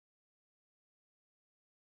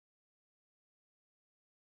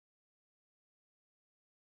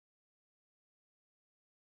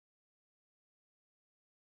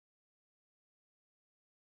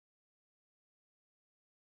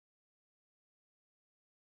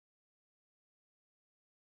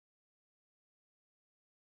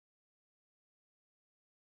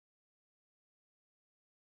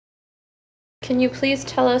Can you please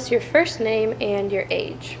tell us your first name and your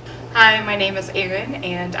age? Hi, my name is Erin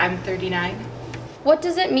and I'm 39. What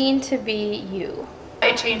does it mean to be you?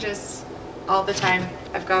 It changes all the time.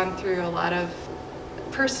 I've gone through a lot of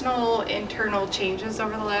personal, internal changes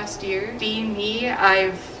over the last year. Being me,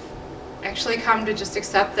 I've actually come to just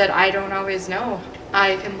accept that I don't always know.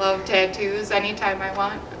 I can love tattoos anytime I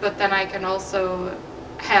want, but then I can also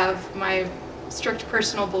have my strict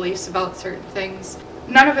personal beliefs about certain things.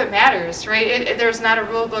 None of it matters, right? There's not a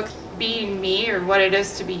rule book being me or what it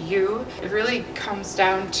is to be you. It really comes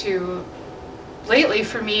down to, lately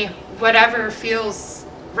for me, whatever feels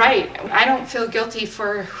right. I don't feel guilty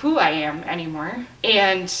for who I am anymore.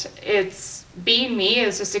 And it's being me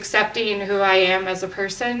is just accepting who I am as a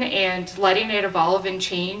person and letting it evolve and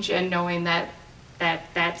change and knowing that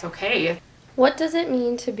that's okay. What does it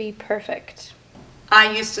mean to be perfect?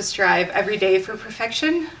 I used to strive every day for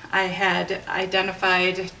perfection. I had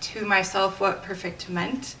identified to myself what perfect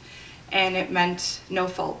meant, and it meant no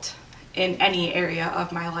fault in any area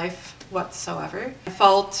of my life whatsoever.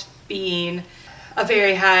 Fault being a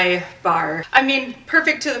very high bar. I mean,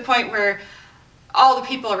 perfect to the point where all the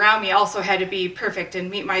people around me also had to be perfect and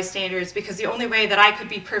meet my standards, because the only way that I could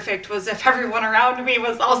be perfect was if everyone around me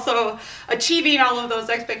was also achieving all of those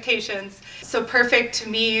expectations. So perfect to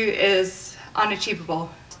me is unachievable.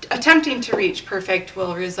 Attempting to reach perfect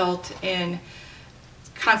will result in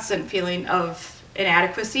constant feeling of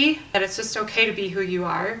inadequacy, that it's just okay to be who you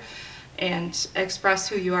are and express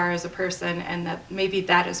who you are as a person, and that maybe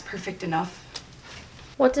that is perfect enough.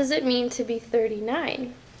 What does it mean to be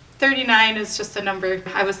 39? 39 is just a number.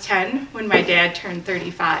 I was 10 when my dad turned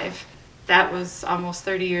 35. That was almost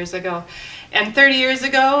 30 years ago. And 30 years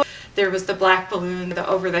ago, there was the black balloon, the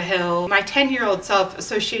over the hill. My 10-year-old self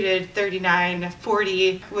associated 39,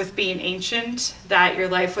 40 with being ancient, that your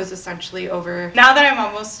life was essentially over. Now that I'm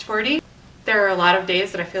almost 40, there are a lot of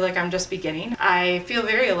days that I feel like I'm just beginning. I feel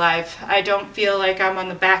very alive. I don't feel like I'm on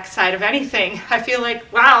the backside of anything. I feel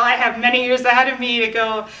like, wow, I have many years ahead of me to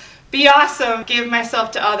go be awesome, give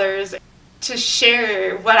myself to others, to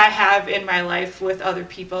share what I have in my life with other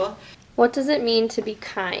people. What does it mean to be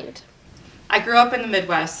kind? I grew up in the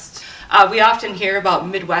Midwest. We often hear about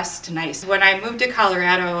Midwest nice. When I moved to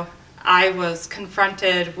Colorado, I was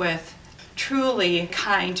confronted with truly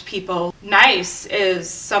kind people. Nice is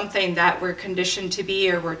something that we're conditioned to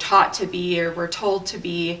be, or we're taught to be, or we're told to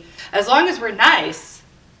be. As long as we're nice,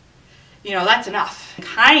 that's enough.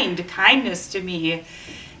 Kindness to me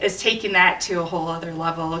is taking that to a whole other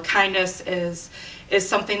level. Kindness is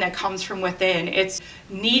something that comes from within. It's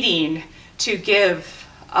needing to give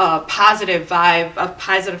a positive vibe, a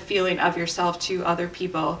positive feeling of yourself to other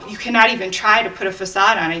people. You cannot even try to put a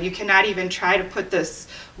facade on it. You cannot even try to put this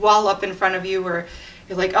wall up in front of you where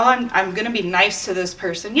you're like, oh, I'm gonna be nice to this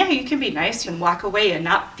person. Yeah, you can be nice and walk away and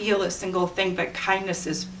not feel a single thing, but kindness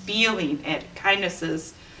is feeling it. Kindness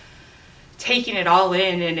is taking it all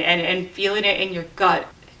in and feeling it in your gut.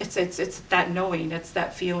 It's that knowing, it's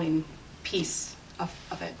that feeling piece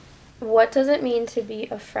of it. What does it mean to be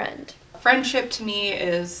a friend? Friendship to me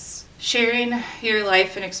is sharing your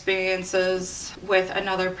life and experiences with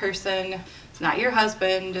another person. It's not your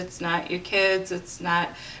husband, it's not your kids, it's not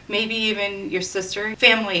maybe even your sister.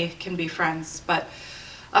 Family can be friends, but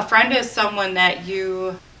a friend is someone that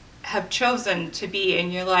you have chosen to be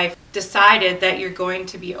in your life, decided that you're going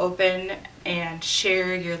to be open and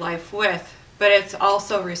share your life with. But it's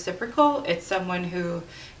also reciprocal. It's someone who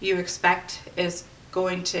you expect is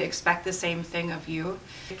going to expect the same thing of you.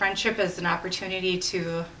 Friendship is an opportunity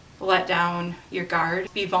to let down your guard,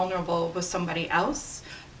 be vulnerable with somebody else.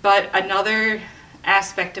 But another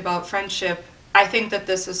aspect about friendship, I think that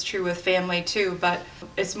this is true with family too, but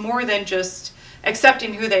it's more than just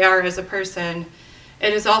accepting who they are as a person.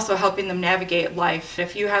 It is also helping them navigate life.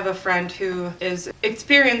 If you have a friend who is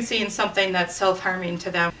experiencing something that's self-harming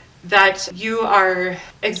to them, that you are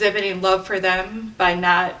exhibiting love for them by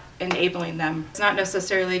not enabling them. It's not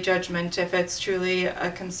necessarily judgment if it's truly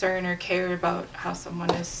a concern or care about how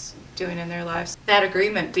someone is doing in their lives. That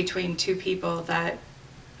agreement between two people that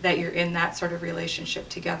you're in that sort of relationship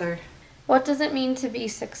together. What does it mean to be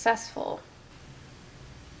successful?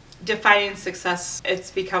 Defining success,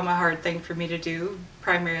 it's become a hard thing for me to do,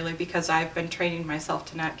 primarily because I've been training myself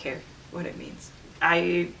to not care what it means.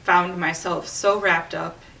 I found myself so wrapped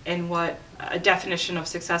up in what a definition of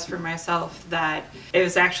success for myself that it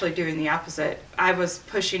was actually doing the opposite. I was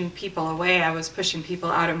pushing people away. I was pushing people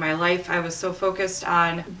out of my life. I was so focused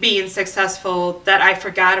on being successful that I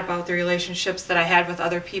forgot about the relationships that I had with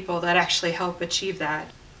other people that actually help achieve that.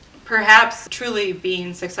 Perhaps truly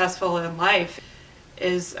being successful in life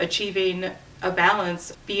is achieving a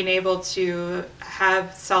balance, being able to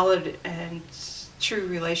have solid and true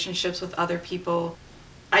relationships with other people,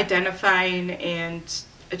 identifying and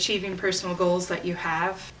achieving personal goals that you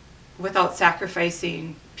have without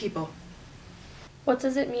sacrificing people. What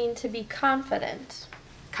does it mean to be confident?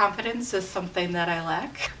 Confidence is something that I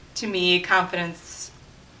lack. To me, confidence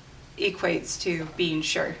equates to being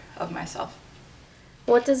sure of myself.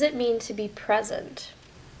 What does it mean to be present?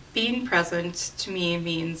 Being present to me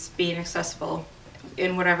means being accessible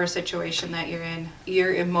in whatever situation that you're in.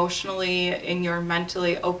 You're emotionally and you're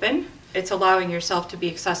mentally open. It's allowing yourself to be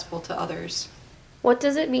accessible to others. What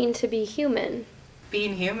does it mean to be human?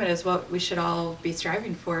 Being human is what we should all be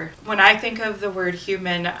striving for. When I think of the word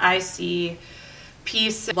human, I see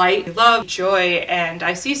peace, light, love, joy, and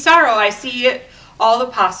I see sorrow. I see all the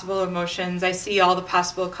possible emotions. I see all the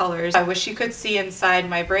possible colors. I wish you could see inside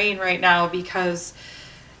my brain right now because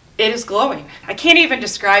it is glowing. I can't even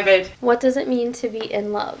describe it. What does it mean to be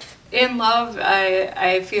in love? In love,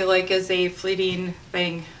 I feel like is a fleeting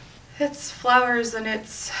thing. It's flowers and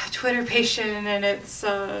it's twitterpation and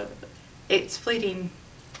it's fleeting.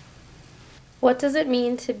 What does it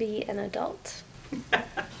mean to be an adult?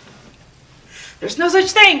 There's no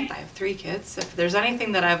such thing. I have 3 kids. If there's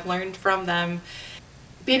anything that I've learned from them,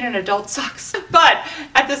 being an adult sucks. But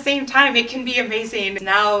at the same time, it can be amazing.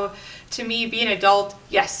 Now, to me, being an adult,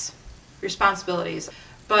 yes, responsibilities.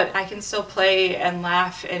 But I can still play and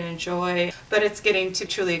laugh and enjoy. But it's getting to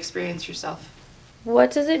truly experience yourself. What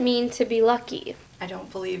does it mean to be lucky? I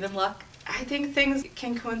don't believe in luck. I think things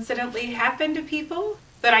can coincidentally happen to people,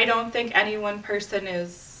 but I don't think any one person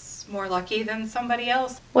is more lucky than somebody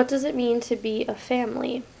else. What does it mean to be a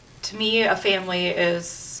family? To me, a family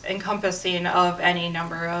is encompassing of any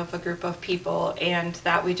number of a group of people, and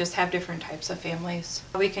that we just have different types of families.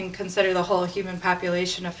 We can consider the whole human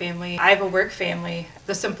population a family. I have a work family,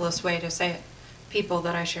 the simplest way to say it. People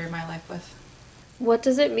that I share my life with. What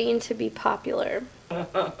does it mean to be popular?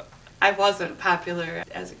 I wasn't popular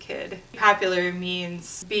as a kid. Popular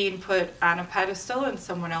means being put on a pedestal in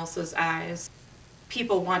someone else's eyes.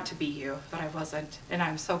 People want to be you, but I wasn't. And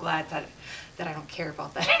I'm so glad that I don't care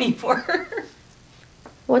about that anymore.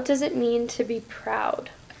 What does it mean to be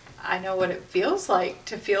proud? I know what it feels like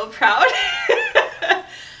to feel proud.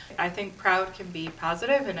 I think proud can be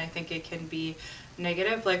positive, and I think it can be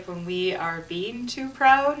negative. Like when we are being too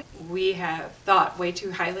proud, we have thought way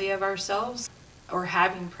too highly of ourselves or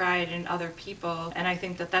having pride in other people. And I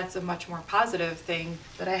think that that's a much more positive thing,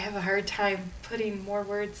 but I have a hard time putting more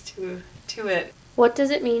words to it. What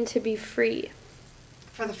does it mean to be free?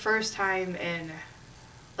 For the first time in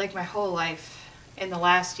like my whole life, in the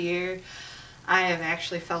last year, I have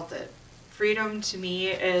actually felt it. Freedom to me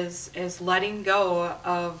is letting go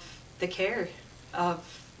of the care of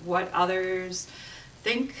what others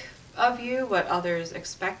think of you, what others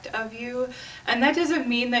expect of you. And that doesn't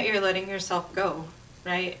mean that you're letting yourself go,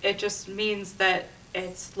 right? It just means that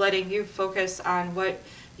it's letting you focus on what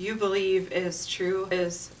you believe is true,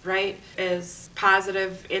 is right, is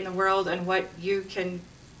positive in the world, and what you can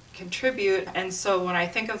contribute. And so when I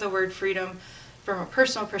think of the word freedom from a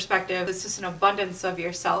personal perspective, it's just an abundance of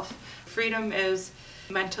yourself. Freedom is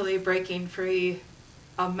mentally breaking free,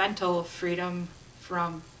 a mental freedom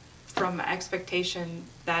from expectation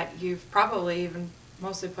that you've probably even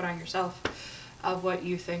mostly put on yourself of what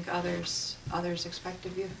you think others expect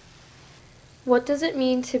of you. What does it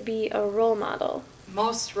mean to be a role model?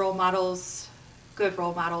 Most role models, good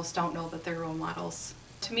role models, don't know that they're role models.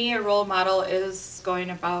 To me, a role model is going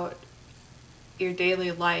about your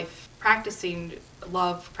daily life, practicing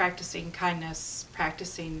love, practicing kindness,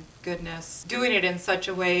 practicing goodness, doing it in such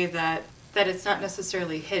a way that it's not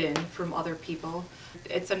necessarily hidden from other people.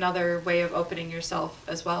 It's another way of opening yourself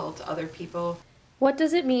as well to other people. What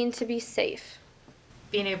does it mean to be safe?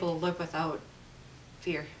 Being able to live without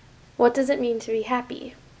fear. What does it mean to be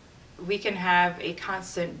happy? We can have a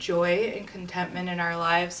constant joy and contentment in our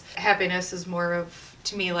lives. Happiness is more of,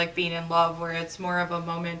 to me, like being in love, where it's more of a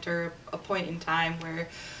moment or a point in time where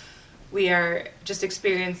we are just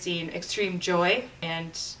experiencing extreme joy,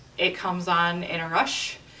 and it comes on in a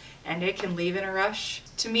rush and it can leave in a rush.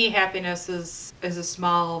 To me, happiness is a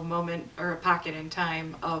small moment or a pocket in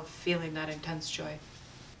time of feeling that intense joy.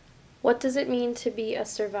 What does it mean to be a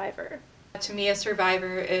survivor? To me, a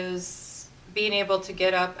survivor is being able to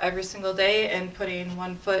get up every single day and putting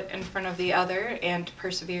one foot in front of the other and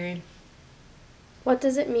persevering. What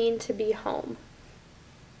does it mean to be home?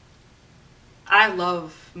 I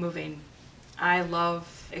love moving. I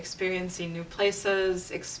love experiencing new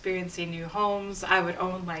places, experiencing new homes. I would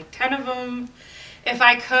own like 10 of them if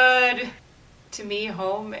I could. To me,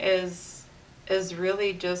 home is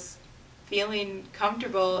really just feeling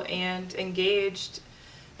comfortable and engaged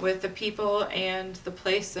with the people and the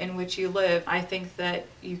place in which you live. I think that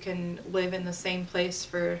you can live in the same place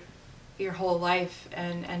for your whole life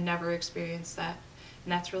and never experience that.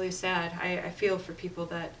 And that's really sad. I feel for people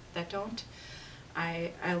that don't.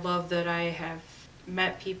 I love that I have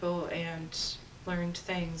met people and learned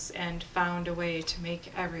things and found a way to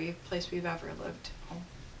make every place we've ever lived home.